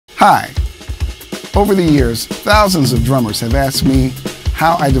Hi. Over the years, thousands of drummers have asked me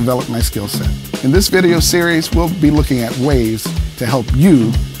how I develop my skill set. In this video series, we'll be looking at ways to help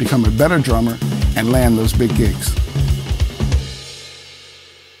you become a better drummer and land those big gigs.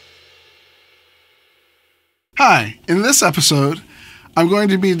 Hi, in this episode, I'm going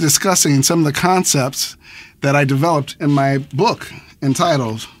to be discussing some of the concepts that I developed in my book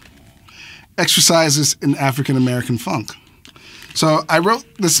entitled Exercises in African American Funk. So I wrote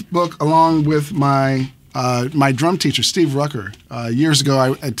this book along with my drum teacher, Steve Rucker. Years ago,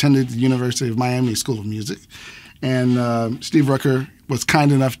 I attended the University of Miami School of Music, and Steve Rucker was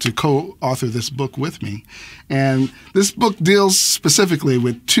kind enough to co-author this book with me. And this book deals specifically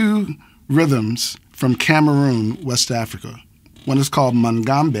with two rhythms from Cameroon, West Africa. One is called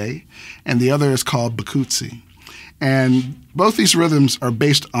Mangambe, and the other is called Bikutsi. And both these rhythms are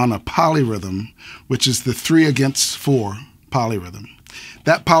based on a polyrhythm, which is the 3/4 polyrhythm.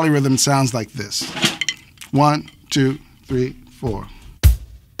 That polyrhythm sounds like this. 1, 2, 3, 4.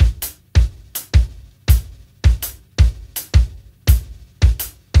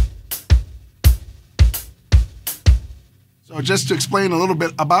 So just to explain a little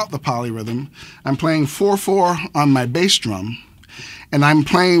bit about the polyrhythm, I'm playing 4/4 on my bass drum, and I'm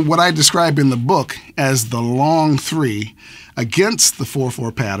playing what I describe in the book as the long 3 against the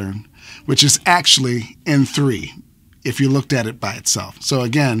 4/4 pattern, which is actually in 3 if you looked at it by itself. So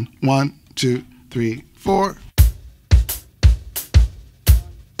again, 1, 2, 3, 4.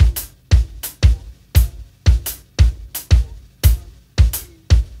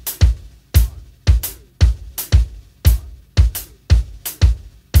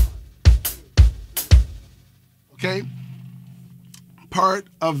 Okay? Part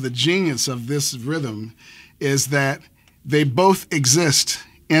of the genius of this rhythm is that they both exist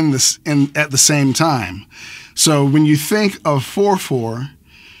at the same time. So when you think of 4/4,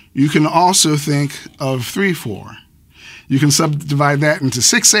 you can also think of 3/4. You can subdivide that into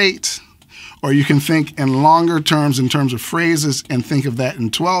 6/8, or you can think in longer terms in terms of phrases and think of that in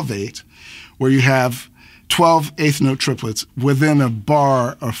 12/8, where you have 12 eighth note triplets within a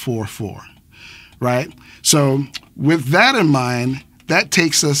bar of 4/4, right? So with that in mind, that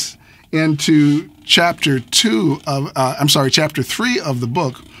takes us into chapter 3 of the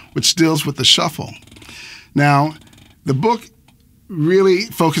book, which deals with the shuffle. Now, the book really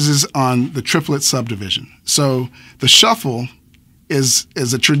focuses on the triplet subdivision. So the shuffle is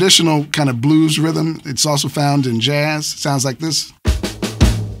a traditional kind of blues rhythm. It's also found in jazz. It sounds like this.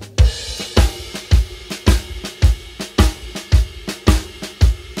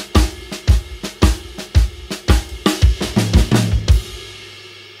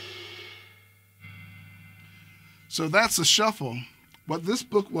 So that's the shuffle. What this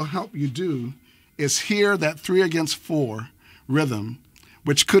book will help you do is hear that 3/4 rhythm,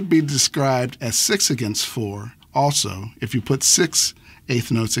 which could be described as 6/4 also, if you put 6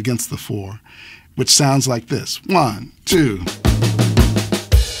 eighth notes against the 4, which sounds like this. 1, 2.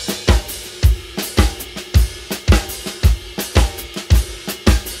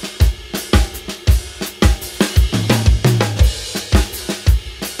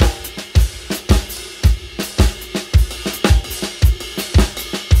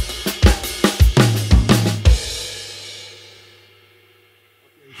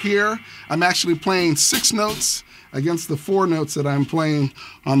 Here, I'm actually playing 6 notes against the 4 notes that I'm playing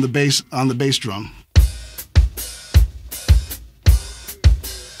on the bass drum.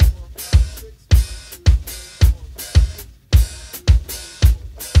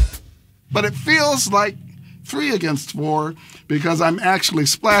 But it feels like 3/4 because I'm actually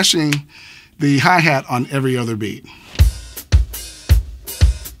splashing the hi-hat on every other beat.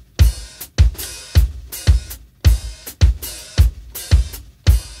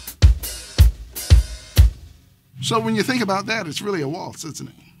 So when you think about that, it's really a waltz, isn't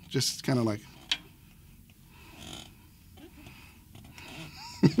it? Just kind of like.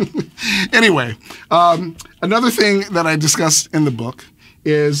 Anyway, another thing that I discussed in the book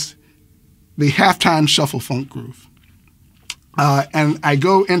is the halftime shuffle funk groove. And I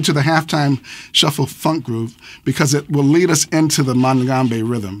go into the halftime shuffle funk groove because it will lead us into the Mangambe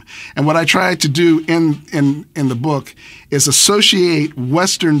rhythm. And what I try to do in the book is associate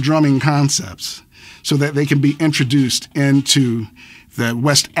Western drumming concepts so that they can be introduced into the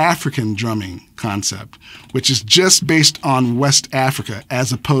West African drumming concept, which is just based on West Africa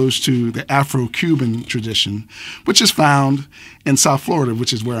as opposed to the Afro-Cuban tradition, which is found in South Florida,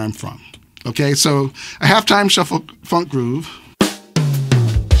 which is where I'm from. Okay, so a halftime shuffle funk groove.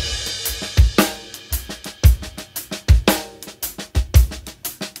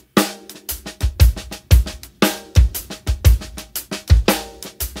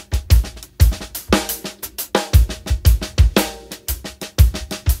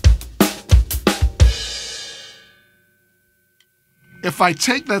 if I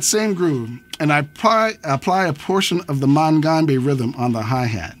take that same groove and I apply a portion of the Mangambe rhythm on the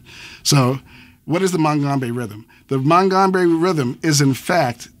hi-hat. So what is the Mangambe rhythm? The Mangambe rhythm is in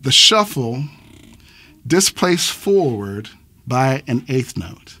fact the shuffle displaced forward by an eighth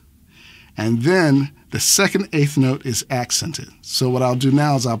note. And then the second eighth note is accented. So what I'll do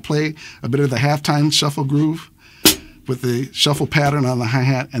now is I'll play a bit of the halftime shuffle groove with the shuffle pattern on the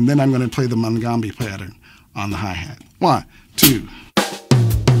hi-hat, and then I'm going to play the Mangambe pattern on the hi-hat. 1, 2.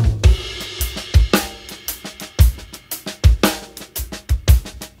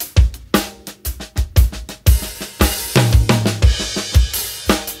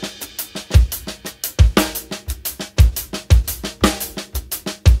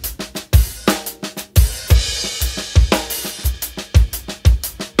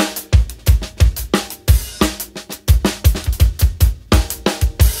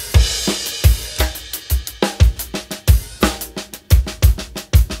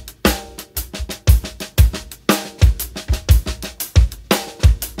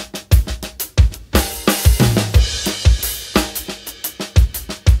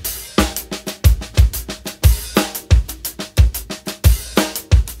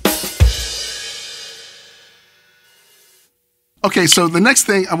 Okay, so the next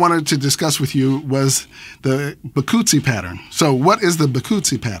thing I wanted to discuss with you was the Bikutsi pattern. So what is the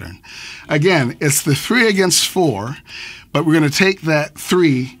Bikutsi pattern? Again, it's the 3 against 4, but we're going to take that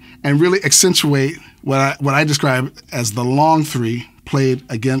 3 and really accentuate what I describe as the long 3 played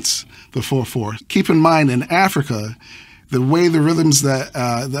against the 4/4. Keep in mind, in Africa, the way the rhythms that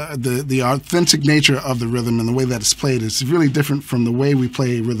the authentic nature of the rhythm and the way that it's played is really different from the way we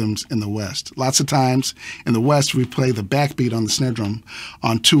play rhythms in the West. Lots of times in the West we play the backbeat on the snare drum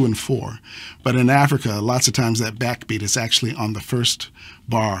on 2 and 4, but in Africa lots of times that backbeat is actually on the first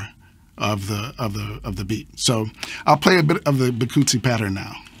bar of the beat. So I'll play a bit of the Bikutsi pattern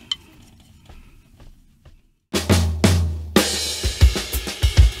now.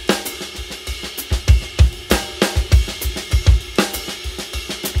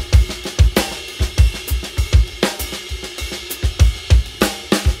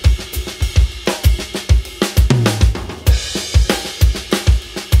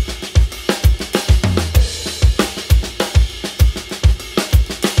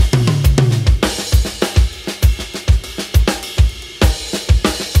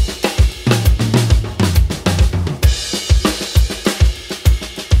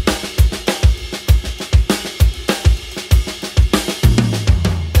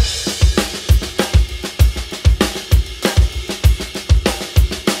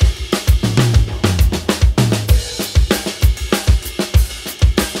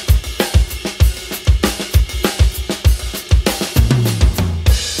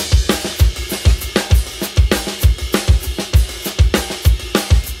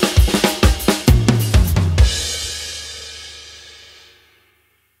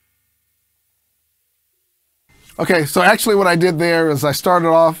 Okay, so actually what I did there is I started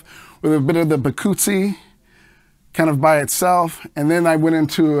off with a bit of the Bikutsi kind of by itself, and then I went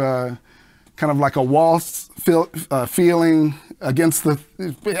into kind of like a waltz feeling against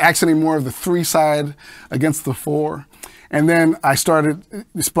actually more of the 3 side against the 4. And then I started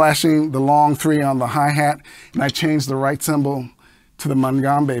splashing the long 3 on the hi-hat, and I changed the right cymbal to the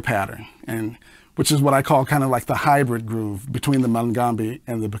Mangambe pattern, which is what I call kind of like the hybrid groove between the Mangambe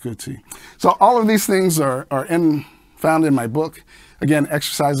and the Bikutsi. So all of these things are found in my book. Again,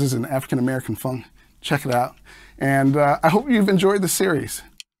 Exercises in African American Funk. Check it out. And I hope you've enjoyed the series.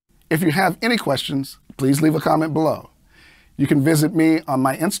 If you have any questions, please leave a comment below. You can visit me on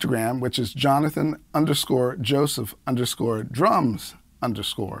my Instagram, which is Jonathan_Joseph_drums_.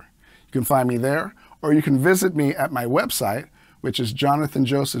 You can find me there, or you can visit me at my website, which is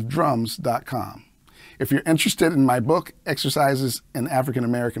jonathanjosephdrams.com. If you're interested in my book, Exercises in African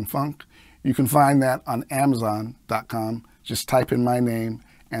American Funk, you can find that on Amazon.com. Just type in my name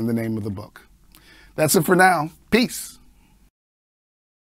and the name of the book. That's it for now. Peace.